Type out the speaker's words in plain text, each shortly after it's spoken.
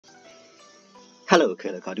Hello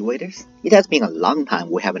color cultivators, it has been a long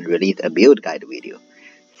time we haven't released a build guide video,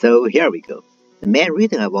 so here we go. The main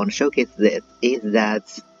reason I want to showcase this is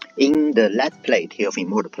that in the Let's Play Tale of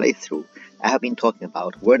Immortal playthrough, I have been talking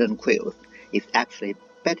about Verdant Quills is actually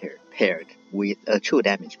better paired with a true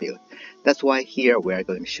damage build. That's why here we are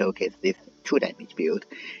going to showcase this true damage build,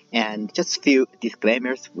 and just a few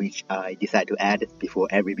disclaimers which I decide to add before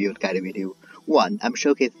every build guide video. One, I'm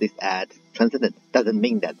showcasing this as transcendent, doesn't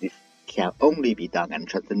mean that this can only be done and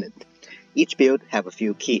transcendent. Each build have a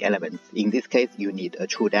few key elements. In this case, you need a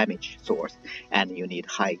true damage source and you need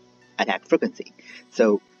high attack frequency.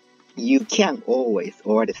 So you can always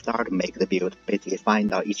already start to make the build, basically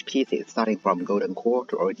find out each piece starting from Golden Core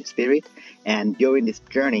to Origin Spirit, and during this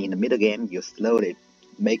journey in the middle game, you slowly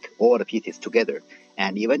make all the pieces together,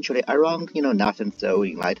 and eventually around Nothing Soul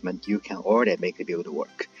Enlightenment, you can already make the build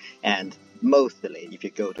work. And mostly, if you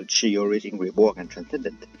go to Chi Origin, Reborn, and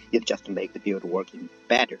Transcendent, it just make the build working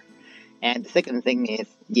better. And the second thing is,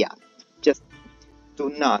 just do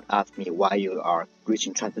not ask me why you are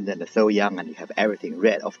reaching Transcendent so young and you have everything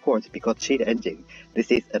red. Of course, because cheat engine,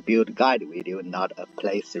 this is a build guide video, not a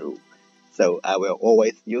playthrough. So I will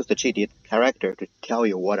always use the cheated character to tell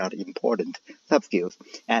you what are the important sub-skills.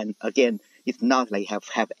 And again, it's not like you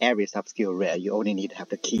have every sub-skill red, you only need to have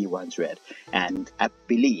the key ones red. And I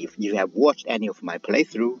believe if you have watched any of my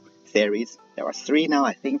playthrough series, there are 3 now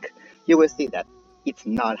I think, you will see that it's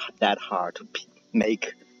not that hard to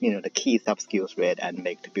make the key sub-skills red and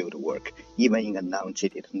make the build work, even in a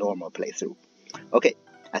non-cheated normal playthrough. Okay,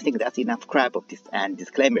 I think that's enough crap of this and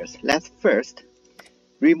disclaimers. Let's first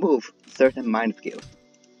remove certain mind skills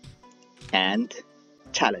and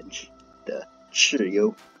challenge the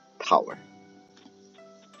Chiyu Tower.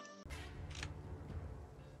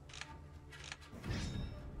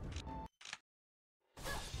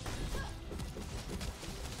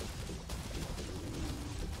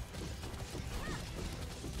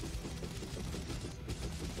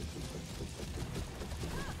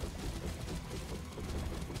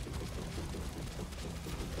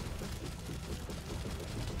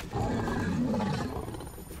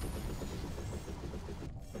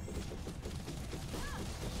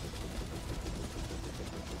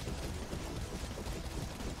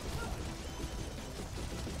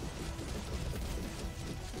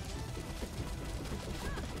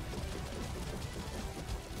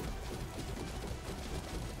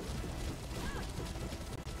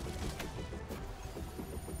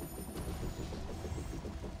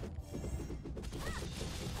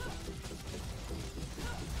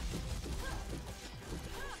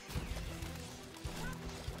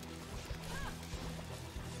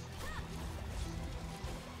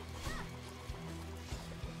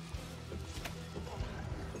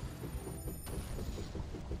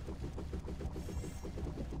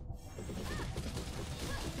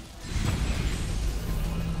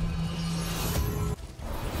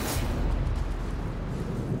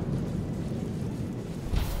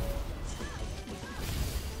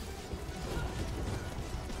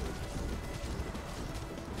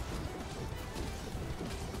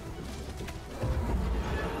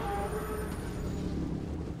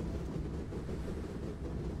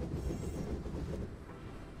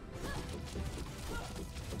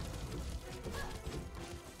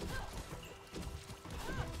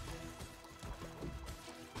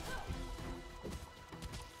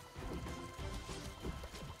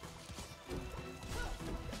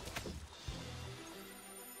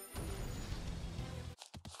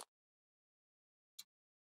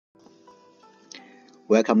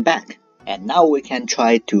 Welcome back, and now we can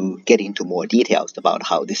try to get into more details about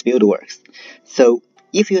how this build works. So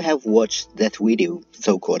if you have watched that video,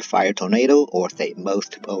 so-called Fire Tornado, or say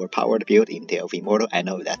most overpowered build in Tale of Immortal, I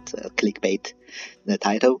know that's clickbait, the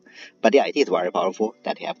title, but yeah, it is very powerful,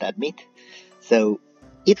 that you have to admit. So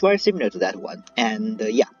it's very similar to that one, and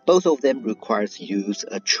both of them requires use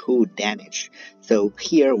a true damage. So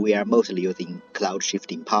here we are mostly using Cloud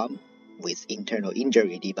Shifting Palm with internal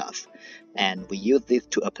injury debuff, and we use this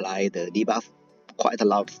to apply the debuff, quite a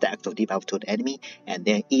lot of stacks of debuff to the enemy, and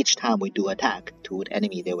then each time we do attack to the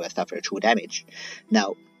enemy, they will suffer true damage.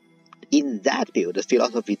 Now, in that build, the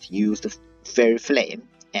philosophy is use the Fairy Flame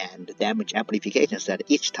and damage amplification, so that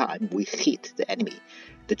each time we hit the enemy,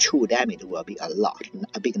 the true damage will be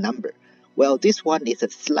a big number. Well, this one is a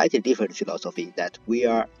slightly different philosophy, that we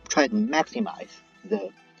are trying to maximize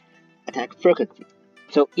the attack frequency.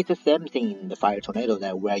 So it's the same thing in the Fire Tornado,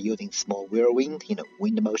 that we are using small whirlwind,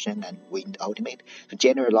 wind motion and wind ultimate to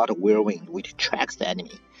generate a lot of whirlwind which tracks the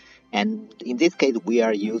enemy. And in this case, we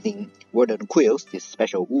are using Verdant Quills, this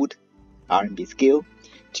special wood R&B skill,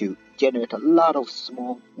 to generate a lot of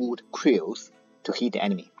small wood quills to hit the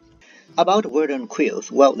enemy. About Verdant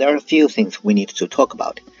Quills, well, there are a few things we need to talk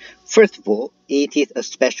about. First of all, it is a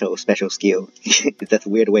special skill. That's a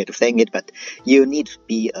weird way of saying it, but you need to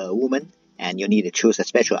be a woman and you need to choose a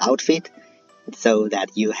special outfit so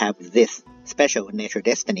that you have this special nature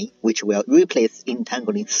destiny, which will replace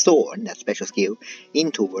Entangling Thorn, that special skill,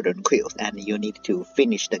 into Verdant Quills, and you need to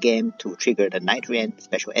finish the game to trigger the Nitrian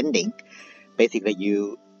special ending. Basically,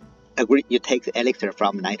 you take the elixir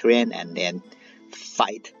from Nitrian and then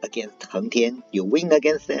fight against Hengtian. You win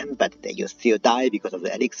against them, but then you still die because of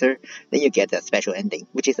the elixir. Then you get a special ending,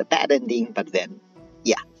 which is a bad ending, but then,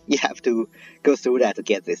 yeah, you have to go through that to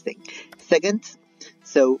get this thing. Second,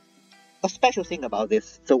 so a special thing about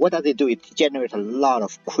this, so what does it do? It generates a lot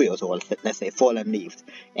of quills, or let's say fallen leaves,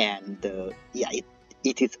 and yeah,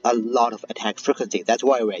 it is a lot of attack frequency. That's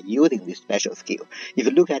why we're using this special skill. If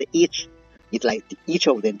you look at each, it's like each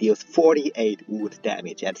of them deals 48 wood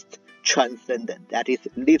damage. That's transcendent. That is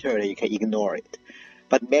literally, you can ignore it.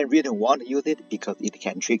 But men really want to use it because it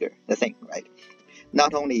can trigger the thing, right?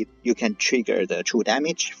 Not only you can trigger the true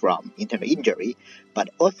damage from internal injury, but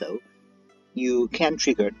also you can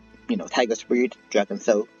trigger, Tiger Spirit, Dragon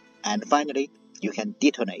Soul, and finally, you can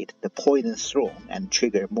detonate the Poison Storm and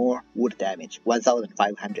trigger more wood damage,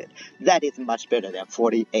 1500. That is much better than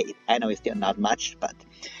 48. I know it's still not much, but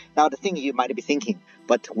now the thing you might be thinking,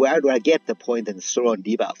 but where do I get the Poison Storm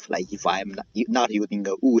debuff? Like if I'm not using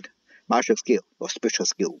a wood martial skill or spiritual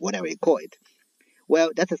skill, whatever you call it.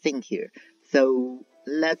 Well, that's the thing here. So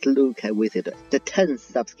let's look at with it the 10th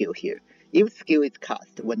sub-skill here. If skill is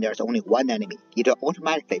cast when there's only one enemy, it will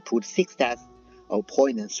automatically put 6 stats of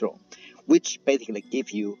Poison Storm, which basically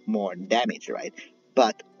gives you more damage, right?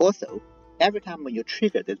 But also, every time when you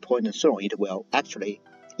trigger this Poison Storm, it will actually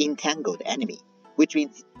entangle the enemy, which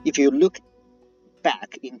means if you look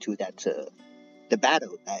back into that the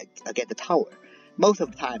battle against the tower, most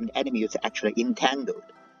of the time the enemy is actually entangled,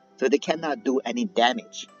 so they cannot do any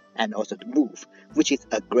damage and also to move, which is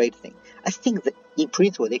a great thing. I think that in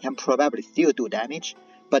principle they can probably still do damage,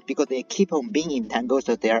 but because they keep on being entangled,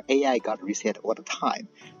 so their AI got reset all the time.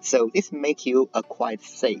 So this makes you a quite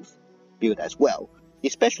safe build as well,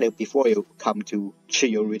 especially before you come to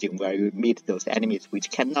Chiyu region where you meet those enemies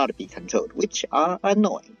which cannot be controlled, which are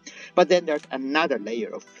annoying. But then there's another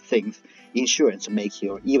layer of things insurance to make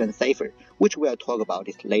you even safer, which we'll talk about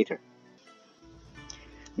it later.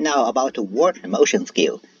 Now about the water motion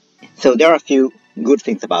skill. So there are a few good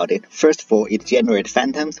things about it. First of all, it generates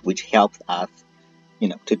phantoms, which helps us,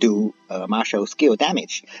 to do martial skill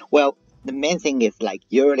damage. Well, the main thing is like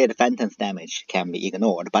usually the phantoms damage can be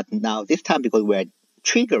ignored, but now this time because we're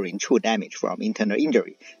triggering true damage from internal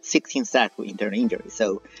injury, 16 stacks for internal injury.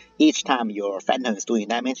 So each time your phantom is doing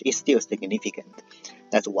damage, it's still significant.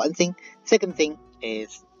 That's one thing. Second thing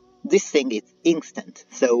is this thing is instant.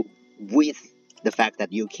 So with the fact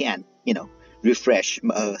that you can, refresh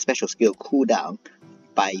a special skill cooldown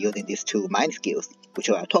by using these two mind skills, which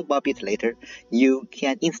I'll talk about a bit later, you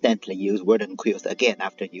can instantly use Verdant Quills again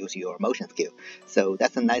after you use your motion skill. So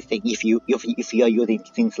that's a nice thing if you are using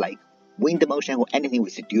things like wind motion or anything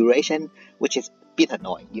with duration, which is a bit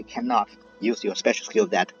annoying. You cannot use your special skill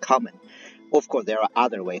that common. Of course, there are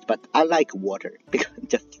other ways, but I like water because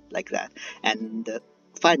just like that. And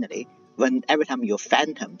finally, every time your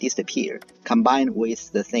phantom disappear, combined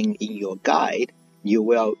with the thing in your guide, you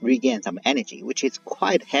will regain some energy, which is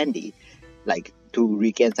quite handy, like to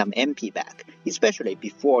regain some MP back, especially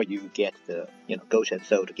before you get the Goshen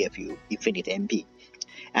Soul to give you infinite MP.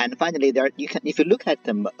 And finally, if you look at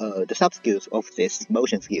the sub skills of this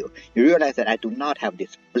motion skill, you realize that I do not have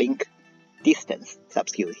this blink distance sub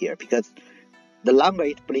skill here because the longer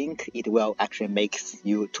it blink, it will actually make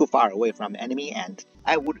you too far away from the enemy, and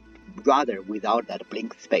I would rather without that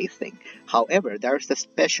blink space thing. However, there's a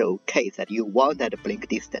special case that you want that blink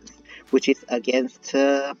distance, which is against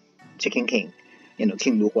Chicken King,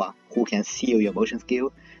 King Luhua, who can seal your motion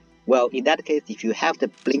skill. Well, in that case, if you have the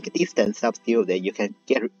blink distance sub skill, then you can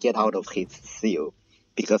get out of his seal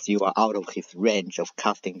because you are out of his range of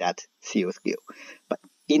casting that seal skill. But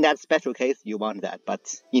in that special case, you want that.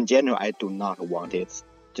 But in general, I do not want it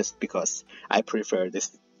just because I prefer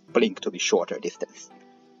this blink to be shorter distance.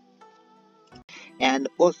 And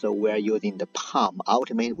also we're using the Palm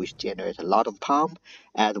Ultimate, which generates a lot of Palm,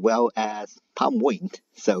 as well as Palm Wind,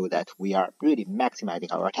 so that we are really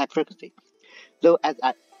maximizing our attack frequency. So as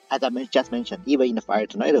I just mentioned, even in the Fire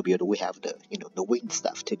Tornado build, we have the the wind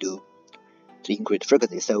stuff to do to increase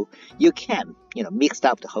frequency. So you can, mix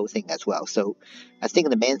up the whole thing as well. So I think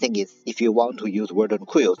the main thing is if you want to use Verdant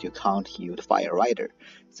Quills, you can't use Fire Rider.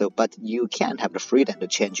 So, but you can have the freedom to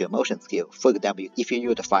change your motion skill. For example, if you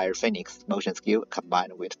use the Fire Phoenix motion skill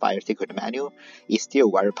combined with Fire Secret Manual, it's still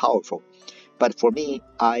very powerful. But for me,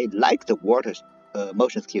 I like the water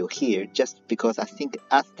motion skill here just because I think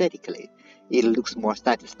aesthetically it looks more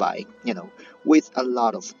satisfying, with a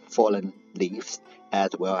lot of fallen leaves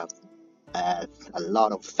as well as a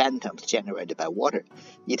lot of phantoms generated by water.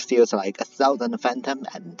 It feels like 1,000 phantom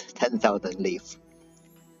and 10,000 leaf.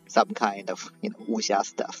 Some kind of, wuxia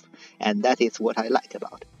stuff. And that is what I like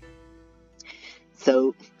about it.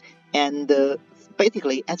 So, and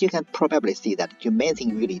basically, as you can probably see that your main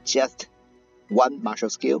thing really just one martial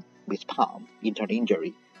skill with palm, internal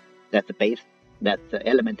injury. That's the base, that's the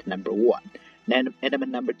element number 1. Then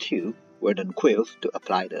element number 2, Verdant Quills to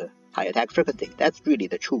apply the high attack frequency. That's really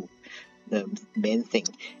the main thing.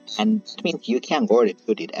 And it means you can already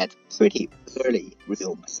put it at pretty early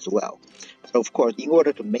realm as well. But of course, in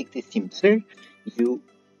order to make this seem better, you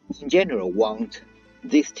in general want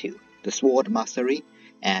these two, the Sword Mastery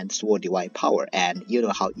and Sword Divine Power. And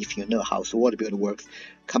if you know how Sword Build works,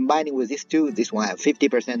 combining with these two, this one have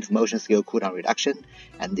 50% motion skill cooldown reduction,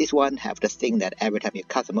 and this one have the thing that every time you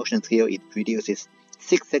cast a motion skill, it reduces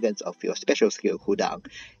 6 seconds of your special skill cooldown.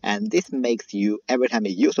 And this makes you, every time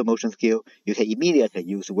you use a motion skill, you can immediately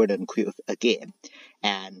use Verdant Quills again.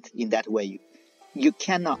 And in that way, you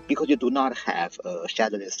cannot, because you do not have a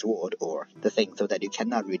Shadowless Sword or the thing, so that you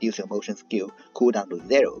cannot reduce your motion skill cooldown to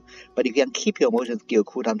 0, but you can keep your motion skill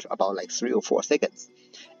cooldown to about like 3 or 4 seconds,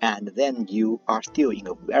 and then you are still in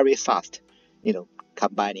a very fast,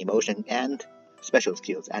 combining motion and special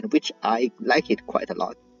skills, and which I like it quite a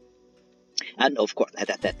lot. And of course, as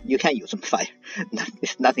I said, you can use some fire.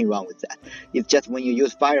 There's nothing wrong with that. It's just when you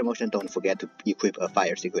use fire motion, don't forget to equip a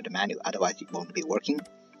fire secret manual, otherwise it won't be working.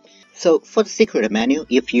 So for the secret menu,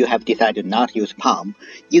 if you have decided not to use palm,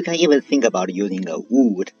 you can even think about using a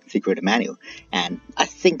wood secret menu. And I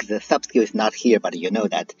think the sub-skill is not here, but you know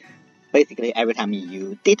that basically every time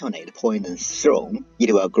you detonate poison thrown,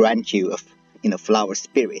 it will grant you a flower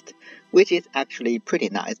spirit, which is actually pretty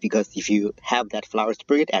nice, because if you have that flower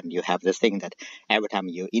spirit and you have the thing that every time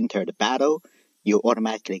you enter the battle, you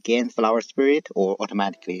automatically gain flower spirit or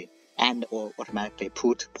automatically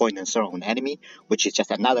put poison thrown on the enemy, which is just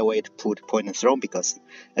another way to put poison thrown, because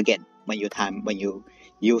again, when you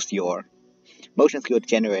use your motion skill to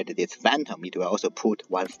generate this phantom, it will also put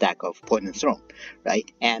 1 stack of poison thrown, right?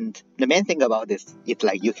 And the main thing about this is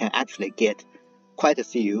like you can actually get quite a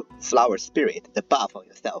few flower spirit, the buff on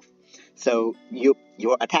yourself. So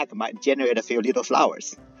your attack might generate a few little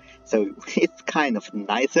flowers. So it's kind of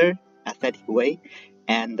nicer aesthetic way.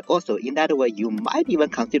 And also, in that way, you might even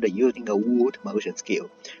consider using a wood motion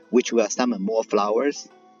skill, which will summon more flowers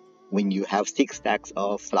when you have 6 stacks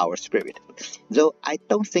of flower spirit. Though I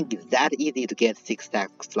don't think it's that easy to get 6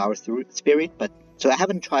 stacks flower spirit, but so I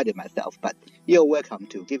haven't tried it myself. But you're welcome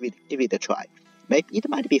to give it a try. Maybe it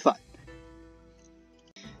might be fun.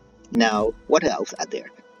 Now, what else are there?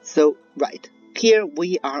 So, right here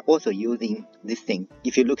we are also using this thing.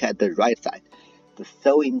 If you look at the right side, the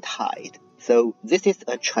Soaring Tide. So this is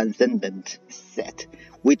a transcendent set,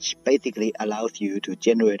 which basically allows you to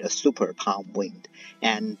generate a super palm wind.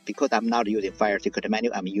 And because I'm not using fire secret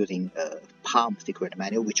manual, I'm using palm secret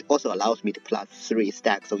manual, which also allows me to plus 3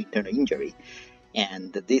 stacks of internal injury.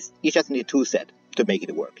 And this, you just need 2 sets to make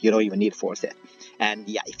it work. You don't even need 4 sets. And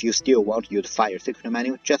yeah, if you still want to use fire secret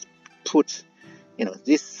manual, just put,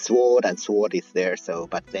 this sword and sword is there. So,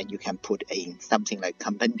 but then you can put in something like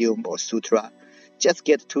compendium or sutra. Just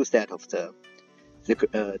get 2 sets of the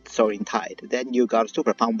Soaring Tide. Then you got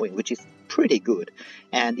Super Palm Wing, which is pretty good.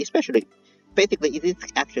 And especially, basically, it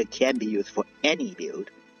actually can be used for any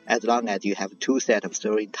build, as long as you have 2 sets of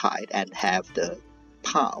Soaring Tide and have the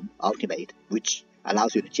Palm Ultimate, which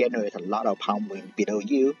allows you to generate a lot of Palm Wing below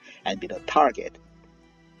you and below target.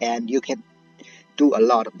 And you can do a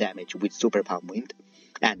lot of damage with Super Palm Wind,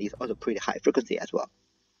 and it's also pretty high frequency as well.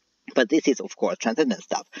 But this is, of course, transcendent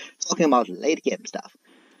stuff. Talking about late game stuff,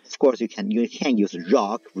 of course, you can use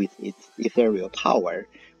Roc with its ethereal power,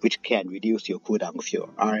 which can reduce your cooldown of your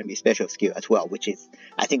RMB special skill as well, which is,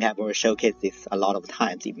 I think I've already showcased this a lot of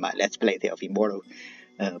times in my Let's Play of Immortal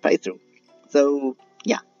playthrough. So,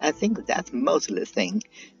 yeah, I think that's mostly the thing.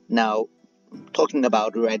 Now, talking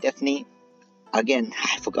about Red Destiny, again,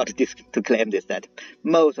 I forgot to claim this, that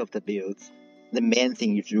most of the builds, the main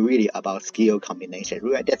thing is really about skill combination.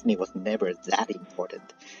 Red Destiny was never that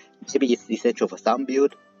important. Maybe it's essential for some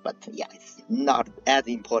build, but yeah, it's not as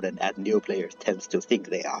important as new players tends to think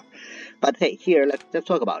they are. But hey, here let's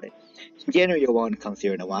talk about it. In general, you want to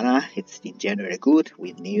consider Nirvana. It's in general good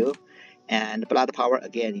with new, and Blood Power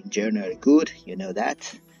again in general good. You know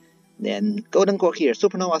that. Then Golden Core here,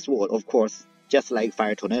 Supernova Sword, of course. Just like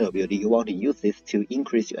Fire Tornado build, you want to use this to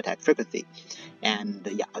increase your attack frequency. And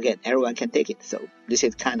yeah, again, everyone can take it, so this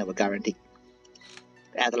is kind of a guarantee.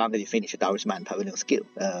 As long as you finish the Talisman Pavilion skill,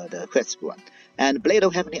 the quest one. And Blade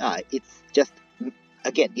of Heavenly Eye, it's just,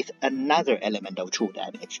 again, it's another element of true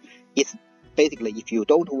damage. It's basically, if you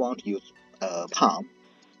don't want to use Palm,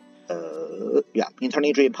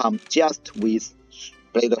 Internal Dream Palm just with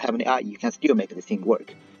Blade of Heavenly Eye, you can still make the thing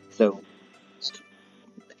work. So,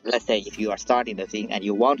 let's say if you are starting the thing and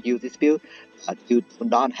you want to use this build, but you do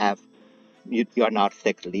not have, you are not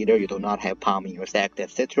sect leader, you do not have Palm in your sect,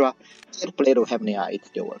 etc. Get Blade of Heavenly Eye, it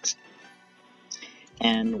still works.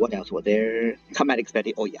 And what else was there? Combat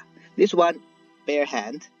Expected, oh yeah. This one, Bare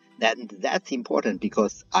Hand, then that's important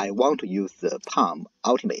because I want to use the Palm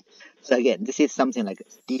Ultimate. But again, this is something like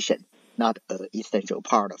addition, not an essential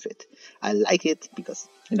part of it. I like it because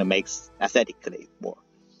it makes aesthetically more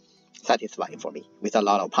satisfying for me, with a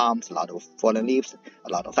lot of palms, a lot of fallen leaves,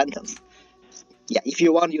 a lot of phantoms. Yeah, if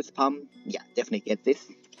you want to use palm, yeah, definitely get this.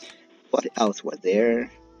 What else was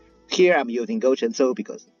there? Here I'm using Goshen Soul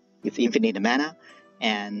because it's infinite mana,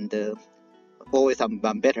 and always I'm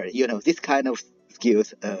better. You know, this kind of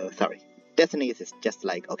skills, destinies is just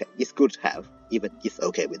like, okay, it's good to have, even it's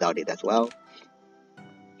okay without it as well.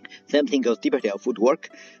 Same thing goes Deeper Tail Footwork.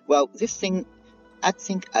 Well, this thing, I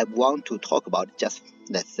think I want to talk about just,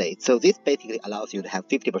 let's say, so this basically allows you to have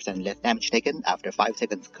 50% less damage taken after 5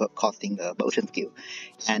 seconds costing a motion skill.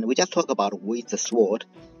 And we just talked about with the sword,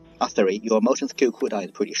 your motion skill cooldown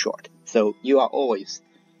is pretty short. So you are always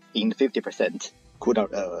in 50%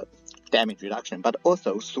 cooldown damage reduction, but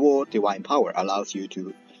also Sword Divine Power allows you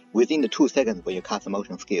to, within the 2 seconds where you cast a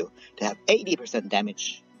motion skill, to have 80%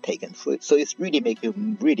 damage taken, so it's really make you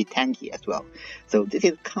really tanky as well. So this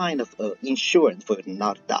is kind of insurance for you to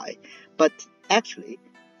not die. But actually,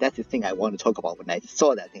 that's the thing I want to talk about. When I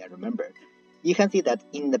saw that thing, I remember. You can see that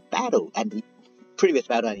in the battle, and the previous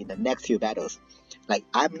battle, and in the next few battles, like,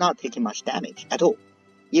 I'm not taking much damage at all.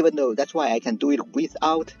 Even though that's why I can do it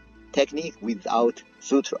without technique, without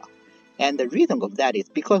sutra. And the reason of that is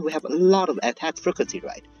because we have a lot of attack frequency,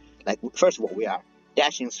 right? Like, first of all, we are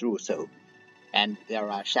dashing through, so, and there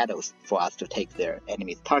are shadows for us to take their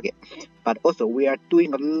enemy's target. But also, we are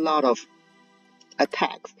doing a lot of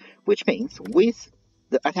attacks, which means with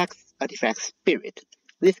the attacks artifact spirit,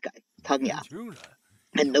 this guy, Cangya,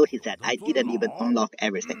 and notice that I didn't even unlock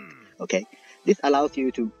everything, okay? This allows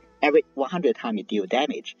you to, every 100 times you deal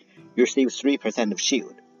damage, you receive 3% of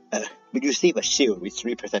shield. You receive a shield with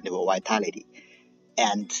 3% of vitality.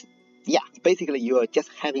 And yeah, basically you are just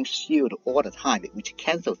having shield all the time, which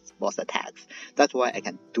cancels boss attacks. That's why I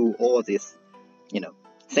can do all these,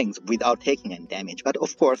 things without taking any damage. But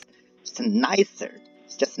of course, it's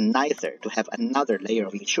just nicer to have another layer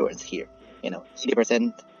of insurance here.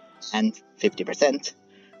 80% and 50%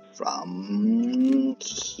 from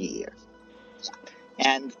here.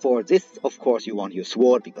 And for this, of course, you want to use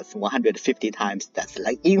sword because 150 times, that's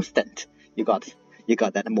like instant. You got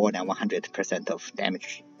that more than 100% of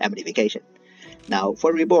damage amplification. Now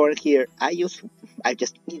for reborn here, as you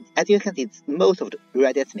can see, most of the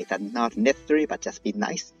rare destinies are not necessary, but just be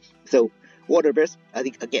nice. So water burst, I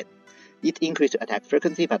think again, it increases attack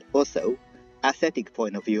frequency, but also aesthetic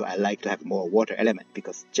point of view, I like to have more water element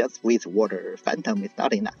because just with water phantom is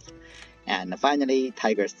not enough. And finally,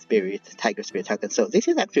 Tiger Spirit token. So this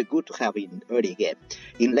is actually good to have in early game.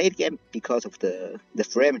 In late game, because of the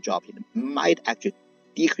frame drop, it might actually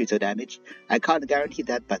decrease the damage. I can't guarantee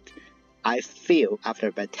that, but I feel after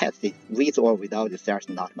a bad test, with or without this, there's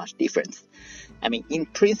not much difference. I mean, in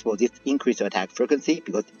principle, this increases attack frequency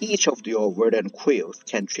because each of your Verdant Quills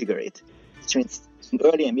can trigger it. Which means in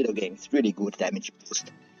early and middle game, it's really good damage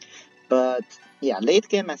boost. But yeah, late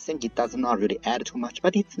game, I think it does not really add too much,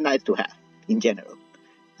 but it's nice to have in general.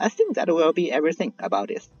 I think that will be everything about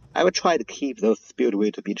this. I will try to keep those build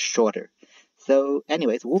wheels a bit shorter. So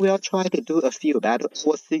anyways, we will try to do a few battles.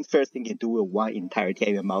 First thing to do one entire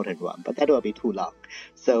Cangya mountain run, but that will be too long.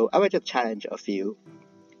 So I will just challenge a few,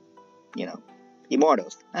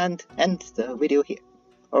 Immortals, and end the video here.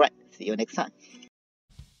 Alright, see you next time.